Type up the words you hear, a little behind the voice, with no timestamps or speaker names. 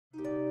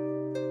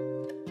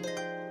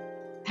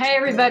Hey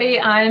everybody,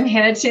 I'm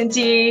Hannah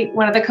Tinti,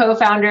 one of the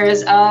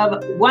co-founders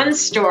of One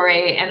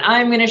Story, and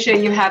I'm going to show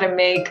you how to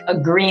make a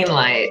green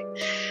light.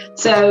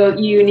 So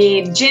you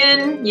need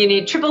gin, you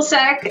need triple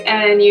sec,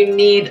 and you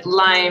need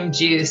lime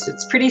juice.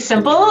 It's pretty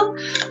simple.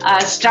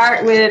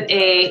 Start with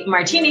a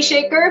martini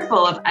shaker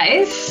full of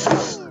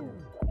ice,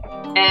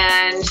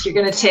 and you're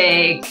going to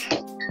take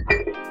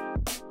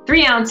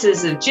 3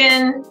 ounces of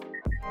gin,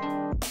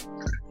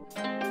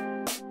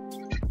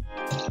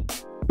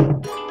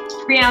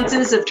 3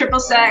 ounces of triple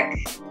sec,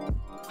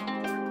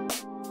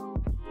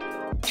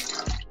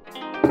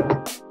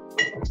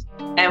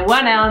 and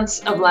 1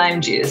 ounce of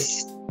lime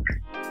juice.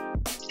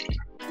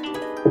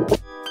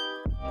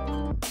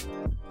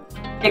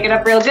 Pick it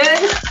up real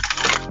good.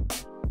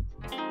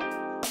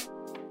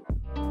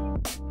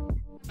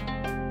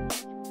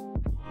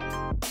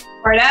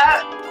 Pour it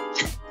out.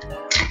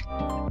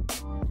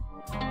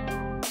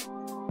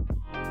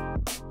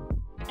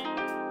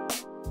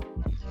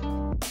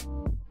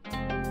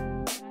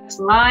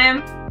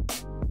 Lime,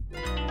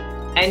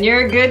 and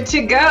you're good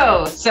to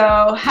go.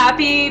 So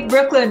happy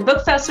Brooklyn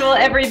Book Festival,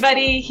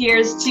 everybody.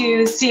 Here's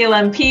to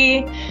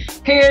CLMP,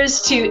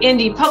 here's to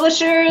indie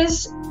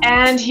publishers,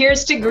 and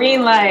here's to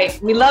Greenlight.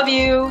 We love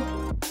you.